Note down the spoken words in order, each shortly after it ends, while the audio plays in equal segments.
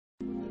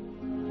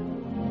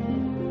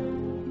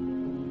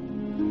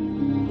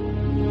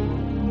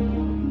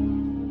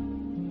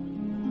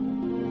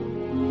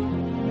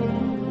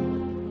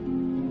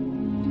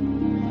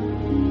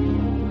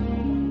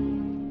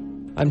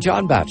I'm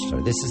John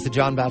Batchelor. This is the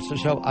John Batchelor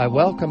Show. I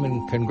welcome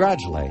and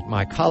congratulate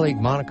my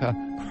colleague Monica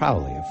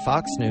Crowley of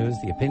Fox News,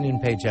 the opinion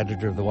page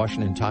editor of the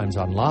Washington Times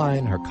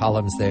Online. Her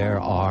columns there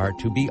are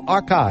to be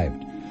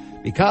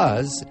archived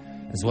because,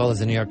 as well as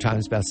the New York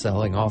Times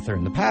best-selling author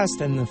in the past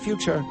and in the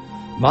future,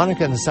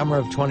 Monica, in the summer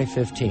of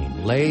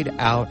 2015, laid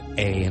out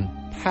a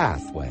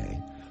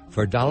pathway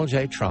for Donald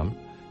J. Trump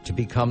to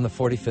become the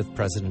 45th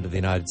president of the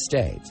United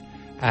States.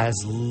 As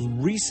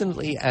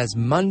recently as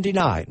Monday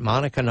night,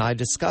 Monica and I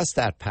discussed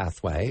that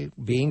pathway,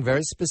 being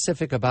very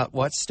specific about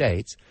what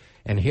states.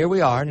 And here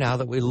we are now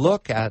that we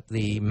look at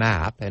the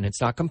map, and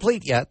it's not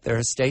complete yet. There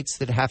are states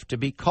that have to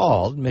be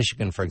called.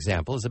 Michigan, for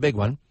example, is a big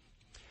one.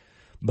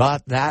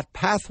 But that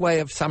pathway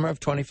of summer of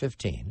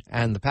 2015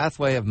 and the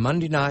pathway of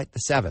Monday night,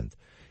 the 7th,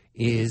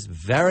 is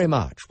very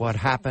much what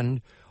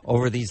happened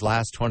over these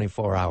last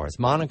 24 hours.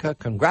 Monica,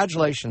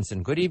 congratulations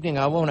and good evening.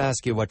 I won't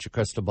ask you what your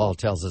crystal ball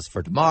tells us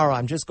for tomorrow.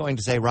 I'm just going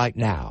to say right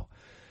now,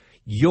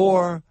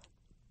 your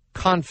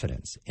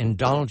confidence in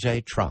Donald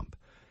J. Trump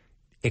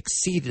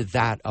exceeded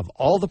that of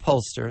all the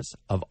pollsters,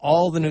 of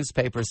all the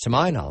newspapers. To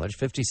my knowledge,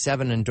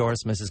 57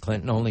 endorsed Mrs.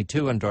 Clinton, only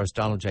 2 endorsed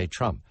Donald J.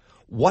 Trump.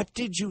 What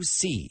did you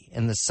see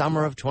in the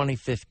summer of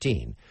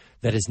 2015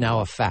 that is now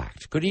a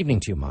fact? Good evening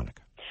to you,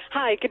 Monica.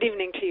 Hi, good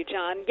evening to you,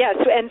 John. Yes,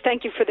 and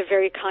thank you for the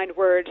very kind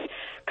words.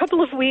 A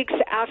couple of weeks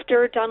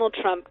after Donald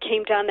Trump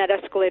came down that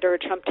escalator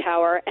at Trump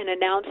Tower and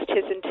announced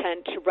his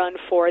intent to run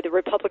for the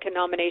Republican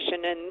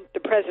nomination and the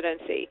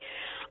presidency,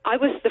 I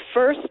was the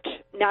first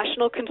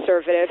national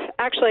conservative,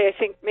 actually I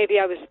think maybe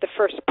I was the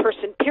first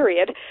person,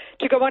 period,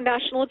 to go on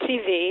national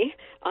TV,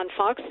 on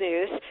Fox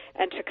News,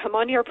 and to come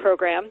on your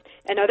program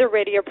and other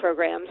radio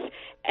programs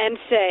and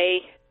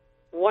say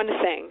one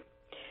thing: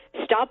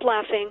 stop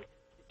laughing.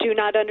 Do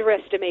not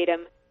underestimate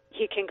him.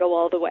 He can go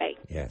all the way.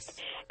 Yes.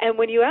 And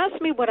when you ask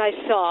me what I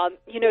saw,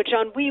 you know,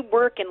 John, we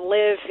work and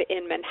live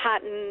in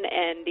Manhattan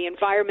and the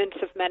environments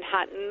of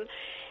Manhattan.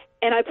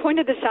 And I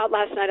pointed this out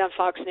last night on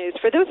Fox News.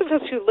 For those of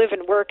us who live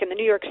and work in the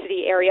New York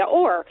City area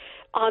or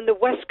on the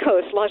West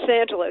Coast, Los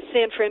Angeles,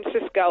 San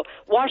Francisco,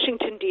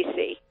 Washington,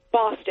 D.C.,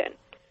 Boston,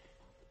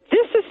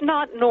 this is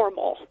not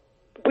normal.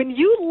 When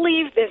you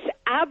leave this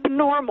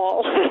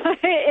abnormal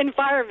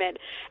environment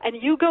and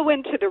you go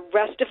into the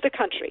rest of the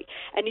country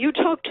and you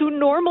talk to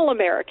normal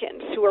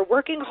Americans who are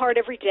working hard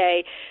every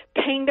day,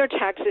 paying their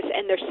taxes,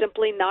 and they're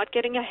simply not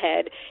getting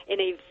ahead in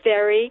a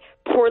very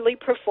poorly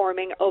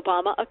performing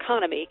Obama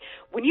economy,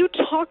 when you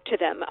talk to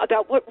them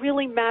about what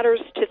really matters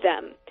to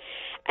them,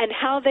 and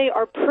how they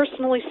are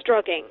personally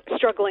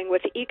struggling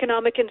with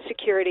economic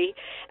insecurity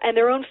and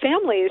their own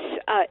families'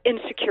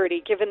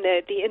 insecurity, given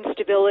the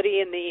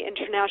instability in the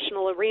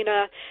international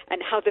arena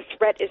and how the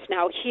threat is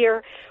now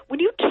here.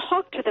 When you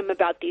talk to them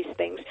about these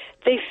things,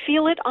 they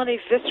feel it on a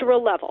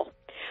visceral level.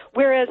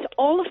 Whereas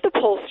all of the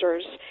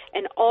pollsters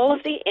and all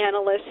of the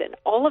analysts and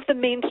all of the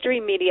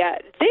mainstream media,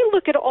 they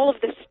look at all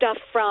of this stuff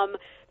from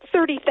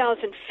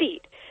 30,000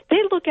 feet.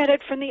 They look at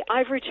it from the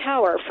ivory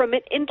tower, from an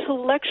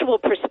intellectual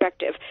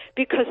perspective,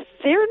 because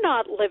they're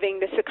not living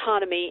this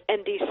economy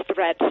and these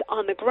threats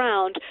on the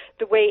ground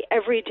the way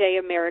everyday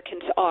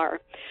Americans are.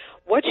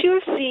 What you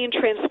have seen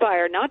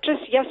transpire, not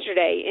just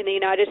yesterday in the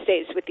United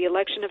States with the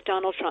election of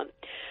Donald Trump,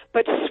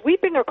 but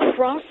sweeping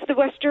across the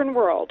Western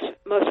world,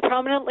 most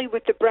prominently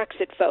with the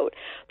Brexit vote,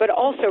 but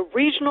also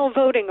regional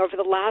voting over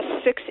the last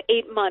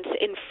 6-8 months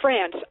in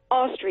France,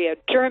 Austria,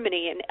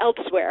 Germany, and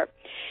elsewhere,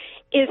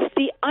 is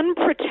the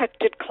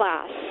unprotected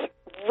class,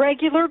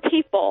 regular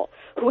people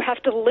who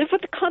have to live with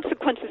the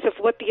consequences of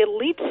what the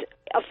elites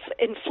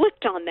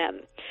inflict on them,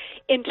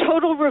 in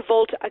total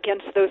revolt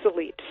against those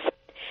elites.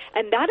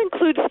 And that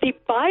includes the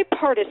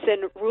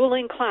bipartisan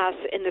ruling class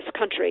in this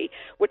country,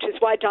 which is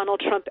why Donald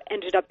Trump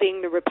ended up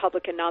being the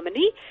Republican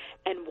nominee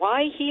and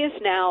why he is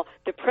now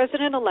the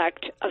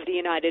president-elect of the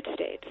United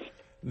States.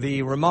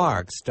 The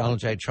remarks, Donald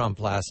J. Trump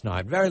last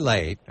night, very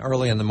late,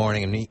 early in the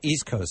morning in the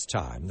East Coast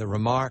time, the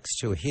remarks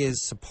to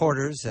his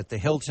supporters at the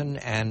Hilton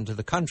and to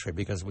the country,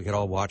 because we could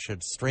all watch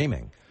it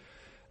streaming.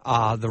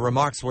 The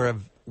remarks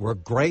were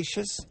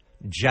gracious,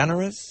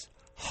 generous,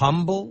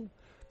 humble,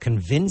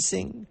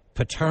 convincing,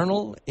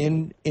 paternal,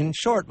 in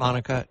short,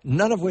 Monica,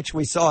 none of which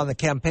we saw on the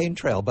campaign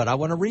trail, but I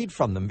want to read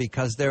from them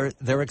because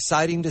they're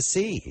exciting to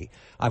see.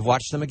 I've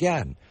watched them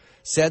again.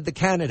 Said the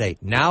candidate,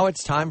 now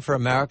it's time for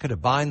America to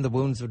bind the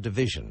wounds of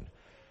division.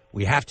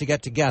 We have to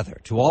get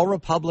together. To all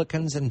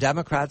Republicans and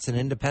Democrats and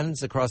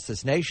independents across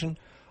this nation,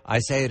 I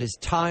say it is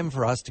time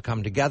for us to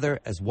come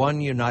together as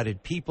one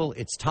united people.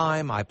 It's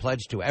time. I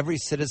pledge to every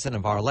citizen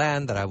of our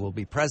land that I will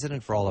be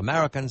president for all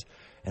Americans,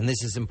 and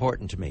this is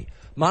important to me.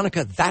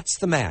 Monica, that's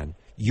the man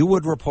you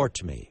would report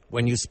to me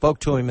when you spoke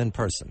to him in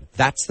person.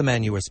 That's the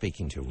man you were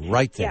speaking to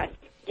right there. Yes.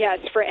 Yes,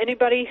 for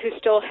anybody who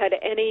still had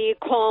any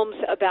qualms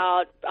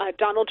about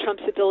Donald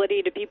Trump's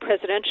ability to be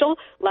presidential,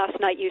 last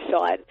night you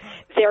saw it.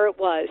 There it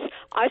was.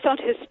 I thought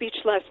his speech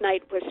last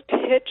night was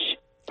pitch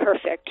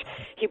perfect.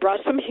 He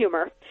brought some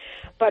humor,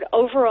 but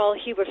overall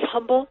he was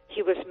humble,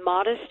 he was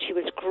modest, he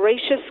was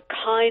gracious,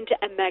 kind,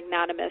 and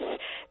magnanimous.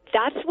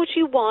 That's what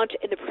you want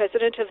in the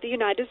President of the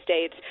United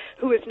States,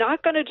 who is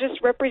not going to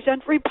just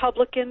represent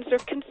Republicans or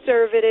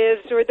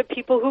conservatives or the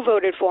people who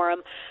voted for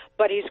him,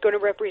 but he's going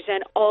to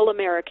represent all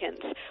Americans.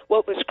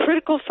 What was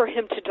critical for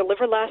him to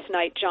deliver last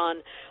night, John,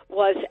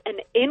 was an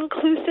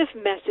inclusive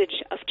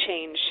message of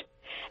change.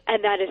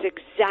 And that is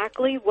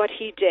exactly what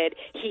he did.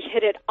 He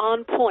hit it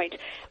on point.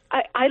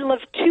 I love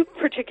two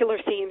particular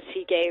themes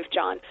he gave,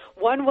 John.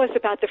 One was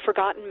about the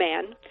forgotten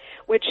man,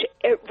 which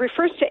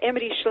refers to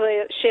Amity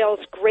Shale's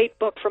great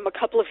book from a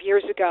couple of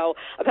years ago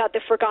about the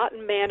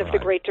forgotten man of the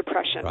Great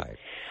Depression. Right.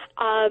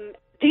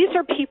 These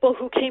are people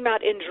who came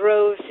out in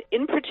droves,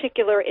 in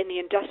particular in the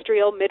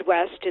industrial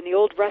Midwest, in the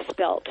old Rust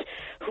Belt,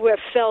 who have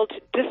felt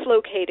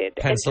dislocated.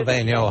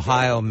 Pennsylvania,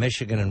 Ohio,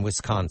 Michigan, and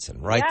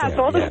Wisconsin, right there. Yes,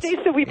 all the states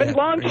that we've been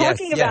long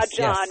talking about,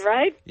 John,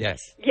 right? Yes.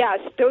 Yes,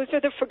 those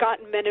are the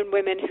forgotten men and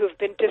women who have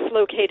been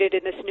dislocated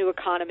in this new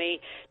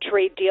economy,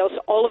 trade deals,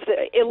 all of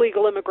the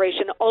illegal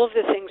immigration, all of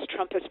the things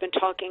Trump has been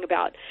talking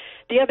about.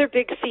 The other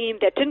big theme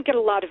that didn't get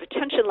a lot of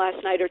attention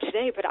last night or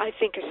today, but I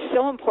think is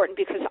so important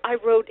because I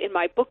wrote in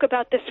my book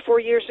about this 4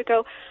 years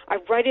ago. I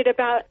write it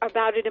about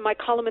it in my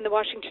column in the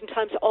Washington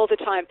Times all the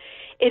time.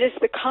 It is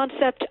the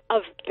concept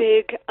of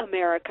big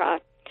America.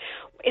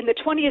 In the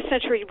 20th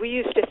century, we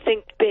used to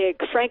think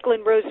big.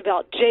 Franklin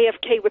Roosevelt,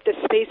 JFK with the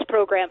space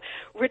program,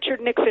 Richard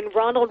Nixon,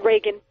 Ronald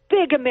Reagan,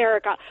 big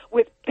America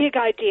with big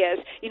ideas,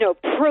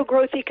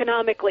 pro-growth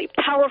economically,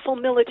 powerful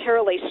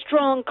militarily,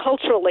 strong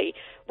culturally.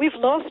 We've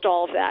lost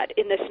all of that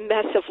in this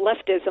mess of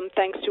leftism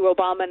thanks to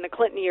Obama and the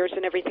Clinton years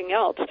and everything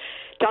else.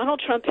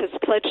 Donald Trump has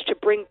pledged to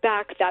bring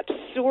back that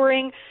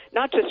soaring,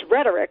 not just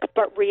rhetoric,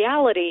 but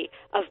reality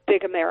of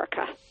big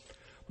America.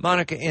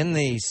 Monica, in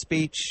the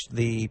speech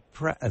the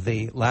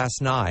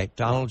last night,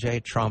 Donald J.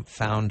 Trump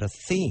found a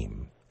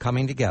theme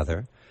coming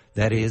together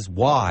that is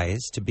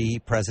wise to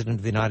be President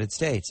of the United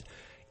States.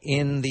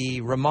 In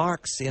the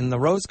remarks in the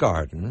Rose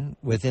Garden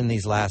within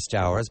these last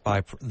hours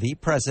by the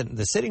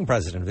sitting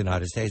President of the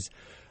United States,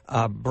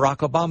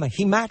 Barack Obama,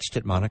 he matched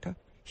it, Monica.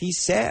 He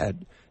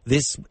said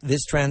this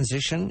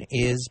transition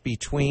is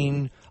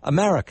between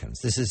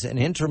Americans. This is an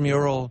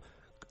intramural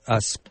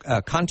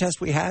contest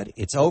we had.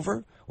 It's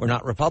over. We're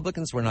not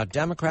Republicans. We're not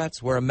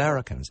Democrats. We're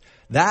Americans.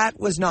 That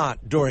was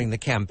not during the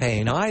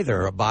campaign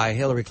either by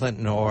Hillary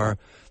Clinton or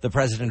the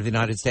President of the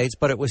United States,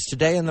 but it was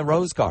today in the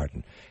Rose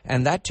Garden.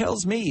 And that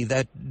tells me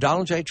that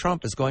Donald J.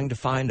 Trump is going to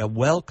find a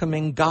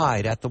welcoming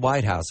guide at the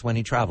White House when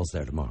he travels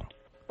there tomorrow.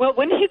 Well,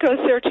 when he goes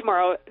there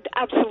tomorrow,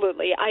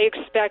 absolutely. I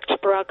expect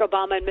Barack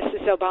Obama and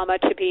Mrs. Obama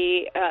to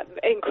be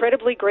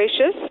incredibly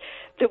gracious.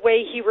 The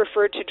way he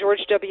referred to George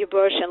W.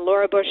 Bush and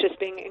Laura Bush as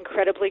being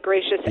incredibly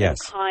gracious and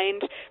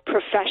kind,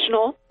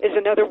 professional is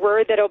another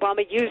word that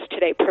Obama used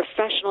today.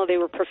 Professional. They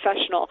were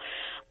professional.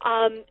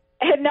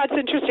 And that's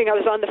interesting. I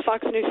was on the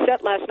Fox News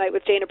set last night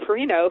with Dana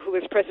Perino, who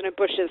was President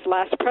Bush's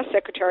last press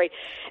secretary,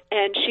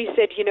 and she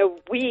said,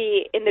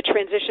 we, in the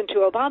transition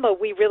to Obama,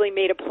 we really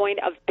made a point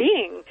of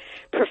being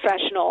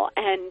professional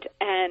and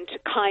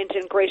kind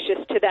and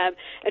gracious to them.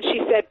 And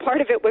she said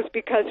part of it was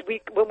because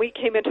when we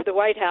came into the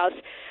White House,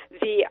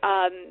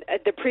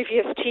 the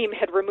previous team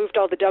had removed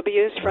all the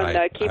W's from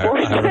the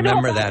keyboard. I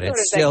remember that.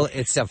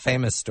 It's a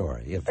famous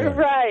story.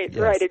 Right,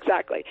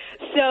 exactly.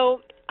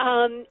 So,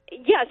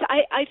 yes,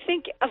 I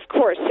think, of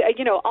course,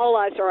 all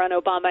eyes are on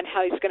Obama and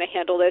how he's going to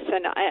handle this,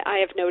 and I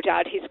have no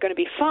doubt he's going to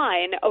be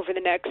fine over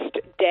the next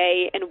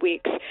day and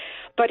weeks.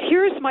 But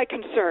here's my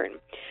concern.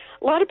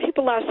 A lot of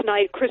people last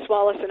night, Chris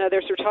Wallace and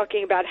others, were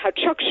talking about how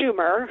Chuck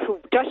Schumer, who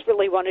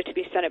desperately wanted to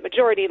be Senate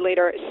Majority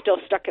Leader, is still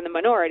stuck in the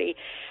minority,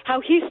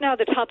 how he's now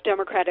the top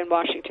Democrat in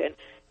Washington.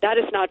 That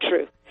is not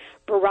true.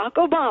 Barack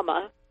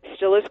Obama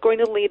still is going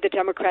to lead the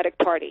Democratic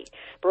Party.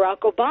 Barack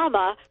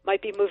Obama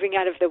might be moving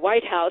out of the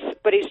White House,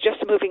 but he's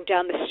just moving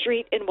down the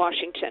street in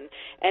Washington.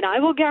 And I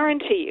will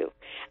guarantee you,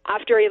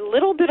 after a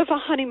little bit of a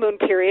honeymoon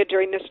period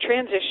during this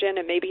transition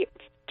and maybe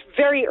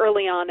very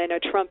early on in a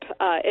Trump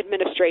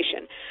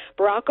administration,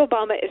 Barack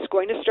Obama is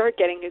going to start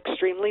getting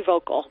extremely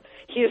vocal.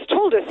 He has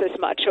told us as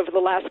much over the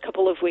last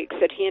couple of weeks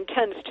that he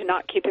intends to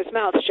not keep his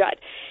mouth shut.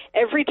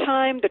 Every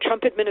time the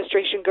Trump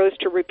administration goes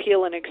to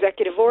repeal an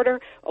executive order,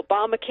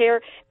 Obamacare,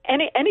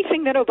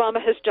 anything that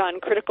Obama has done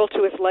critical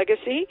to his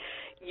legacy,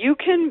 you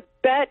can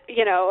bet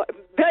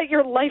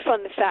your life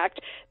on the fact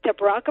that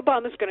Barack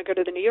Obama is going to go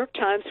to the New York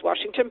Times,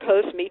 Washington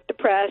Post, Meet the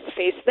Press,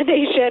 Face the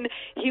Nation.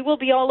 He will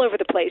be all over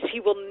the place. He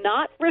will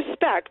not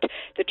respect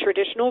the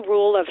traditional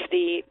rule of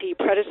the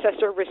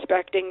predecessor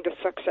respecting the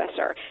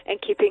successor and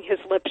keeping his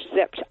lips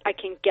zipped. I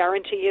can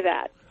guarantee you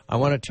that. I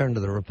want to turn to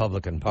the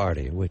Republican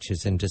Party, which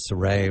is in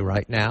disarray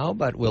right now,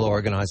 but will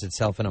organize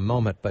itself in a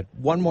moment. But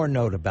one more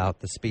note about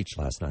the speech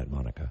last night,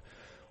 Monica.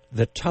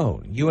 The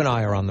tone. You and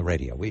I are on the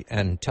radio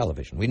and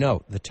television. We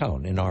know the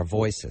tone in our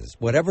voices.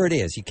 Whatever it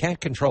is, you can't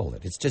control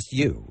it. It's just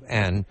you.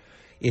 And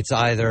it's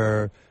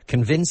either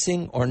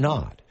convincing or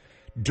not.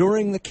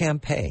 During the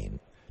campaign,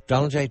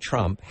 Donald J.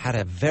 Trump had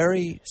a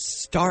very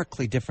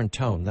starkly different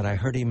tone than I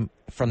heard him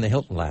from the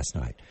Hilton last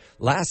night.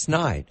 Last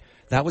night,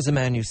 that was a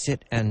man you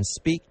sit and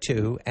speak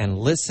to and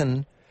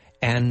listen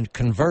and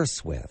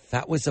converse with.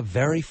 That was a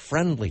very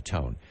friendly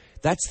tone.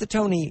 That's the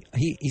tone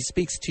he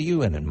speaks to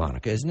you in,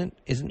 Monica, isn't it?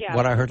 Isn't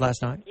what I heard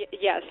last night?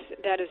 Yes,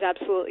 that is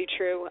absolutely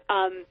true.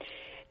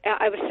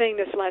 I was saying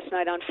this last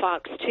night on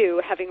Fox,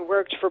 too, having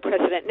worked for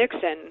President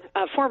Nixon,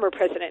 former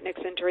President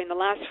Nixon, during the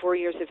last 4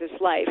 years of his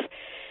life.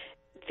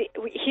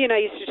 He and I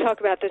used to talk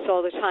about this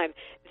all the time.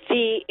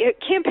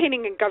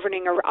 Campaigning and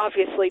governing are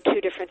obviously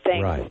two different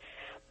things. Right.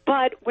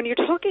 But when you're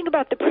talking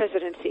about the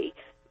presidency,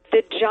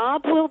 the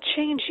job will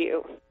change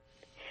you,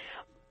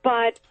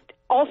 but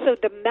also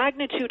the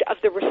magnitude of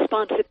the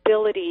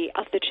responsibility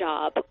of the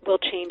job will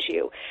change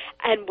you.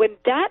 And when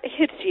that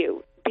hits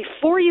you,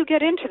 before you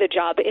get into the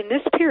job, in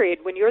this period,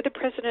 when you're the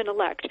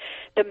president-elect,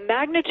 the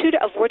magnitude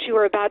of what you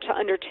are about to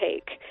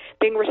undertake,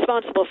 being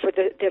responsible for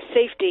the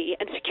safety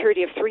and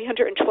security of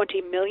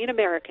 320 million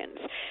Americans,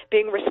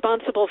 being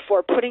responsible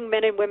for putting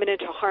men and women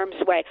into harm's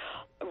way,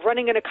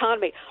 running an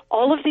economy,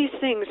 all of these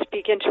things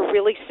begin to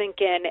really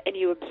sink in, and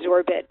you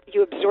absorb it.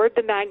 You absorb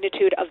the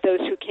magnitude of those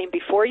who came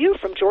before you,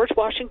 from George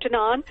Washington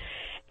on,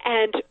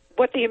 and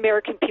what the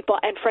American people,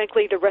 and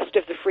frankly the rest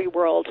of the free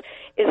world,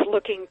 is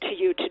looking to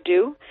you to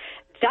do.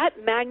 That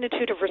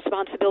magnitude of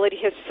responsibility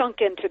has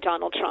sunk into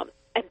Donald Trump.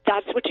 And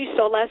that's what you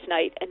saw last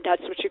night, and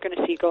that's what you're going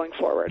to see going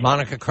forward.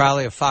 Monica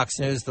Crowley of Fox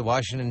News, The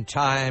Washington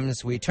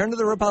Times. We turn to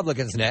the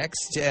Republicans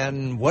next,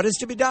 and what is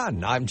to be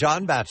done? I'm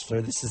John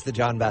Batchelor. This is The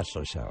John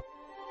Batchelor Show.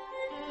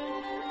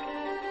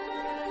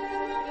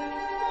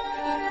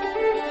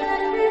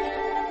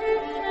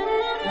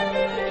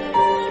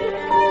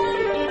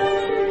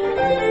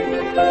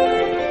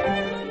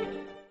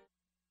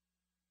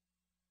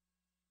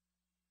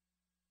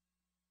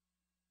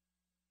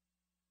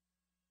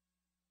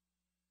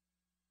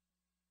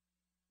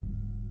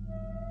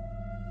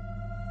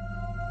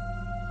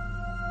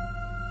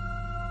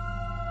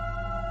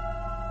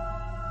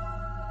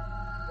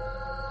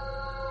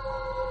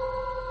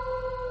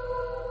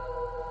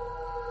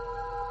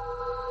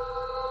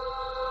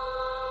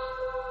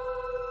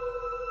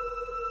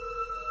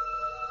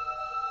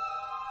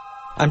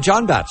 I'm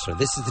John Batchelor.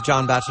 This is The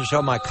John Batchelor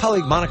Show. My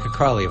colleague Monica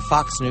Crowley of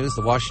Fox News,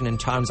 The Washington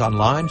Times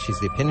Online. She's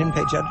the opinion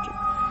page editor,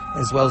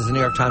 as well as the New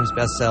York Times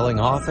best-selling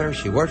author.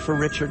 She worked for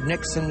Richard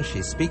Nixon.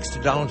 She speaks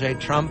to Donald J.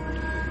 Trump.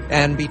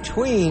 And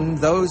between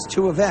those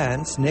two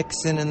events,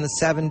 Nixon in the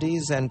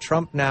 70s and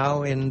Trump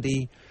now in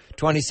the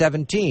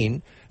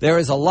 2017, there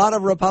is a lot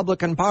of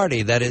Republican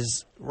Party that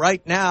is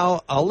right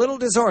now a little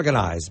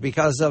disorganized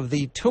because of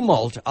the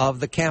tumult of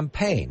the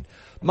campaign.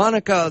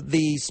 Monica,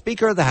 the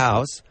Speaker of the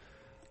House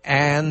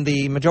and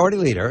the Majority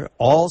Leader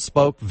all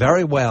spoke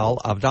very well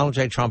of Donald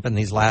J. Trump in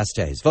these last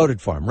days,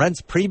 voted for him.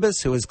 Reince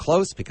Priebus, who is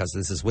close because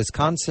this is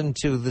Wisconsin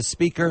to the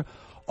Speaker,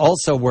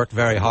 also worked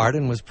very hard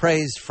and was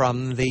praised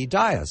from the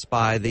dais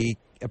by the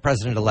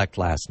President-elect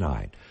last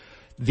night.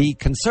 The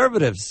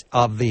conservatives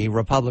of the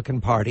Republican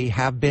Party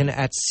have been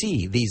at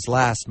sea these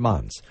last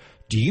months.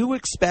 Do you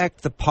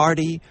expect the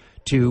party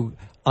to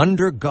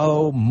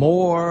undergo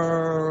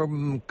more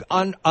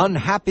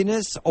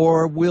unhappiness,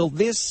 or will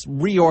this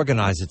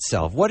reorganize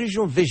itself? What is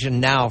your vision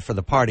now for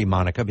the party,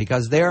 Monica?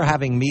 Because they're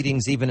having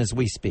meetings even as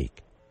we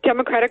speak.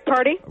 Democratic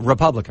Party?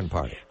 Republican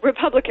Party.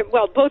 Republican.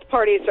 Well, both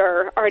parties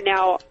are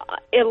now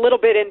a little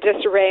bit in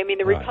disarray. I mean,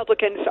 the Right.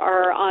 Republicans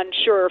are on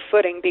surer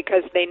footing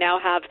because they now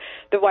have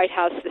the White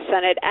House, the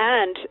Senate,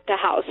 and the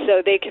House,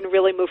 so they can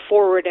really move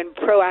forward in a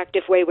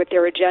proactive way with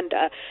their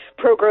agenda.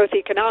 Pro-growth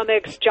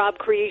economics, job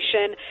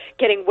creation,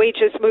 getting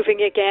wages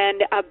moving again,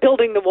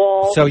 building the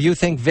wall. So you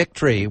think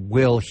victory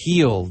will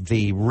heal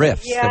the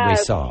rifts that we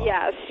saw?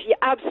 Yes,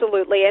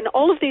 absolutely. And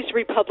all of these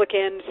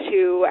Republicans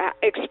who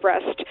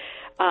expressed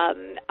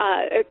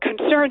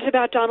concerns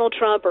about Donald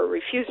Trump or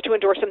refuse to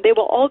endorse him, they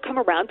will all come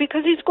around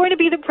because he's going to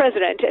be the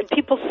president, and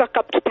people suck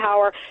up to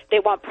power. They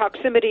want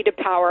proximity to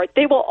power.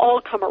 They will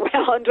all come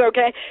around,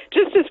 okay?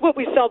 Just as what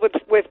we saw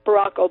with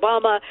Barack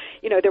Obama.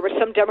 You know, there were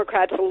some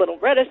Democrats a little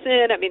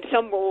reticent. I mean,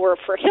 some were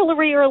for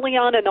Hillary early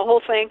on and the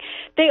whole thing.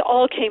 They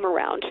all came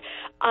around.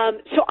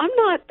 So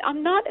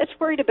I'm not as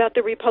worried about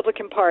the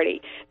Republican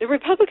Party. The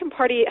Republican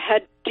Party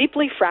had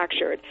deeply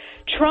fractured.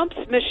 Trump's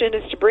mission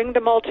is to bring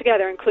them all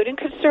together, including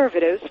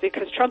conservatives,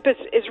 because Trump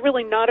is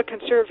really not a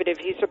conservative.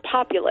 He's a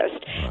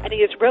populist, and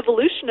he has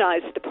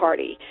revolutionized the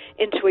party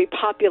into a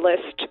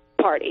populist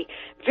party.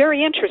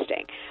 Very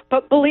interesting.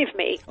 But believe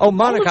me... Oh,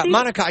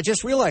 Monica, I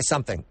just realized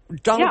something.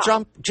 Donald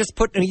Trump just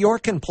put New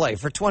York in play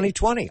for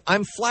 2020.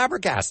 I'm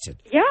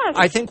flabbergasted. Yes.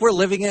 I think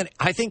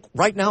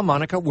right now,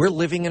 Monica, we're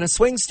living in a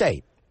swing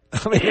state.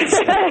 I mean,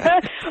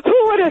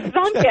 who would have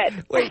thunk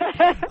it? Wait,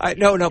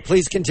 no,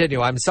 please continue.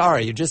 I'm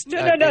sorry. You just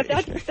no.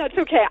 That's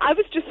okay. I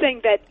was just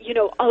saying that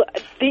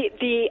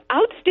the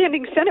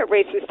outstanding Senate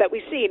races that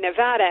we see,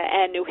 Nevada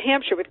and New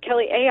Hampshire with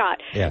Kelly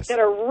Ayotte, that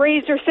are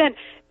razor thin.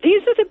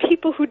 These are the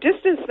people who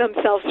distanced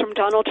themselves from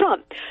Donald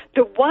Trump.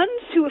 The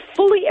ones who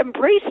fully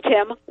embraced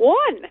him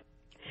won.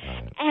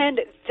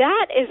 And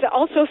that is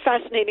also a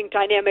fascinating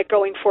dynamic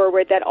going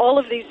forward, that all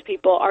of these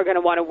people are going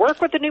to want to work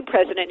with the new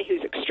president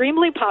who's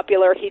extremely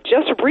popular. He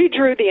just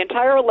redrew the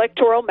entire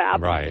electoral map.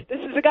 Right.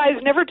 This is a guy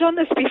who's never done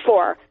this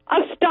before.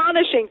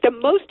 Astonishing. The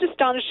most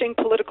astonishing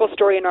political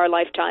story in our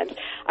lifetimes.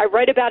 I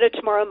write about it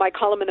tomorrow in my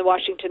column in the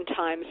Washington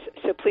Times,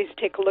 so please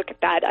take a look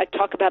at that. I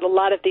talk about a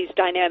lot of these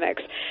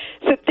dynamics.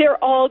 So they're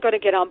all going to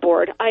get on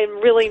board. I am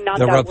really not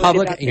the that Republican,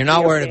 worried about the You're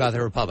not GOP. worried about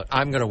the Republic.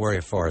 I'm going to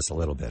worry for us a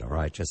little bit, all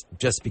right,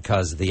 just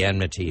because the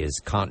enmity is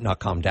not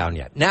calmed down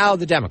yet. Now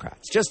the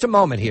Democrats. Just a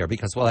moment here,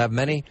 because we'll have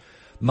many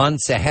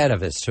months ahead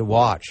of us to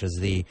watch as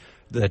the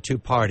two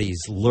parties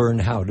learn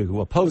how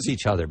to oppose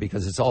each other,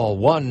 because it's all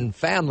one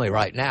family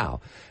right now.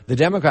 The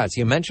Democrats,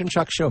 you mentioned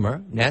Chuck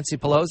Schumer, Nancy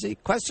Pelosi,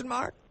 question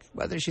mark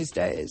whether she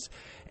stays.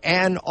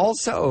 And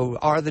also,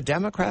 are the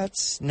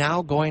Democrats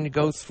now going to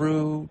go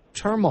through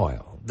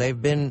turmoil? They've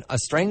been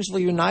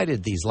strangely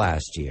united these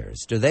last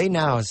years. Do they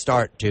now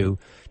start to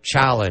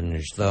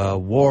challenge the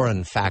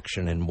Warren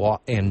faction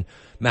in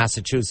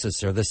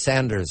Massachusetts, or the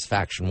Sanders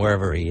faction,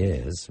 wherever he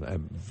is,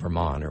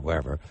 Vermont or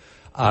wherever?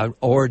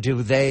 Or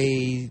do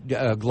they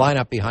line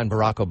up behind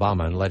Barack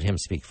Obama and let him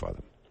speak for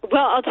them?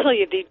 Well, I'll tell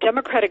you, the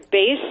Democratic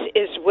base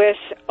is with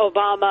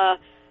Obama,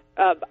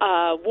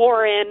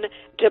 Warren,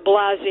 de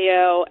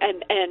Blasio,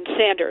 and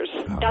Sanders.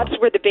 That's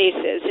where the base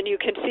is, and you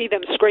can see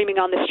them screaming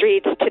on the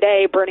streets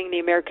today, burning the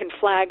American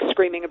flag,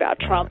 screaming about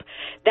Trump.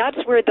 That's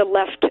where the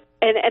left,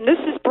 and this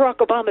is Barack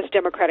Obama's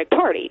Democratic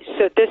Party,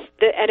 so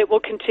and it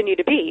will continue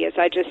to be, as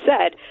I just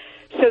said.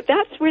 So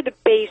that's where the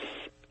base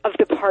of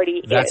the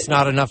party That's is.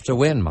 not enough to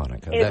win,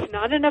 Monica. It's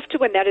not enough to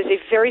win. That is a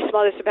very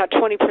small, it's about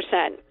 20%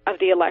 of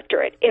the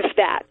electorate, if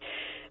that.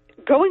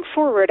 Going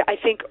forward, I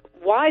think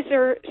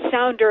wiser,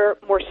 sounder,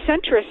 more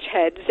centrist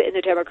heads in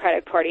the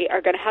Democratic Party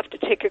are going to have to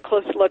take a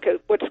close look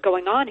at what's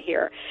going on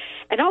here.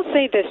 And I'll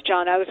say this,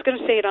 John, I was going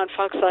to say it on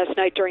Fox last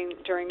night during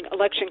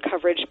election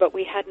coverage, but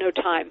we had no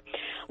time.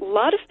 A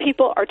lot of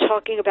people are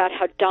talking about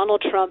how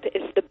Donald Trump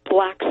is the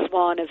black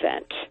swan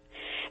event.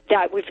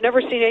 That we've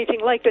never seen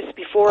anything like this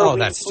before. Oh,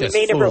 that's just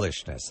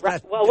foolishness.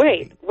 Right. Well,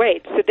 wait.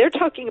 So they're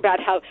talking about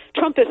how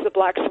Trump is the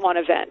black swan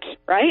event,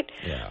 right?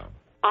 Yeah.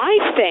 I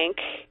think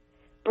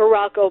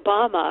Barack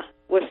Obama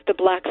was the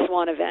black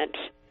swan event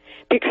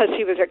because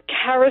he was a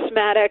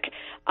charismatic,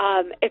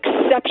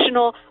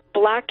 exceptional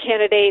black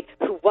candidate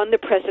who won the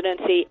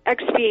presidency,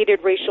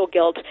 expiated racial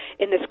guilt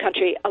in this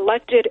country,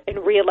 elected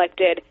and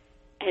reelected.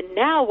 And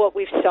now what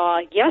we saw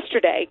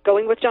yesterday,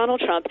 going with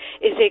Donald Trump,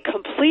 is a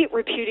complete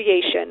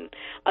repudiation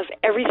of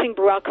everything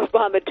Barack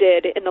Obama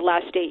did in the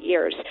last 8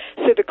 years.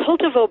 So the cult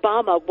of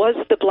Obama was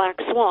the black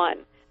swan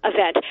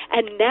event.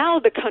 And now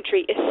the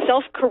country is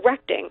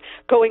self-correcting,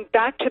 going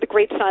back to the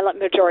great silent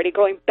majority,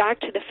 going back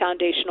to the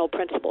foundational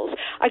principles.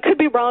 I could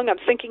be wrong. I'm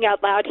thinking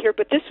out loud here,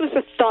 but this was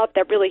a thought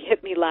that really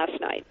hit me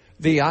last night.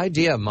 The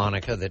idea,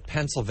 Monica, that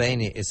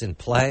Pennsylvania is in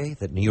play,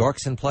 that New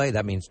York's in play,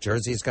 that means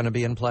Jersey is going to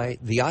be in play.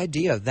 The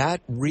idea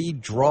that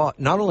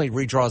not only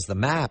redraws the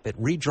map, it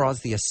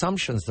redraws the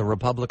assumptions the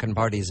Republican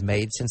Party has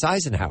made since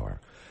Eisenhower.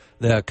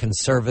 The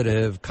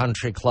conservative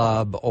country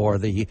club or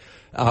the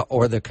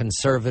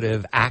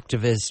conservative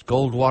activist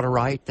Goldwater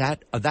right,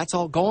 that's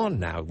all gone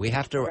now. We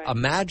have to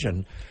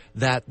imagine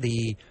that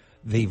the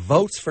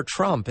votes for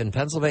Trump in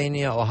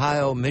Pennsylvania,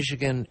 Ohio,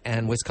 Michigan,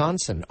 and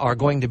Wisconsin are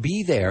going to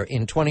be there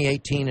in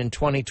 2018 and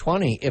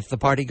 2020 if the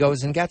party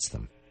goes and gets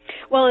them.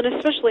 Well, and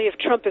especially if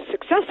Trump is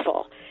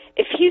successful.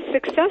 If he's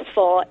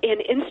successful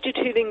in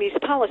instituting these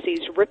policies,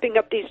 ripping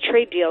up these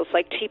trade deals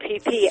like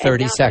TPP,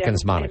 30 and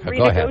seconds, Monica.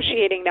 Go ahead.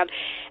 Renegotiating them,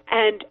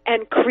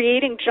 and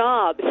creating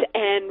jobs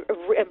and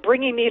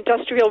bringing the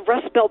industrial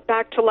Rust Belt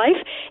back to life,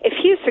 if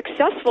he is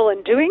successful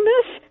in doing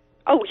this,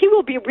 he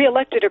will be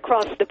reelected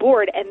across the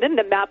board, and then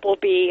the map will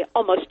be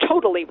almost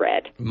totally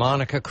red.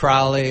 Monica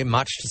Crowley,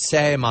 much to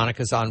say.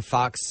 Monica's on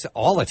Fox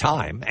all the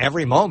time,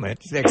 every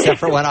moment, except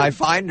for when I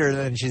find her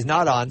and she's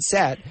not on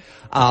set,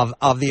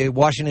 of the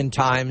Washington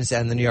Times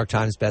and the New York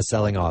Times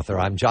bestselling author.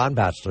 I'm John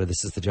Batchelor.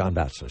 This is The John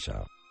Batchelor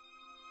Show.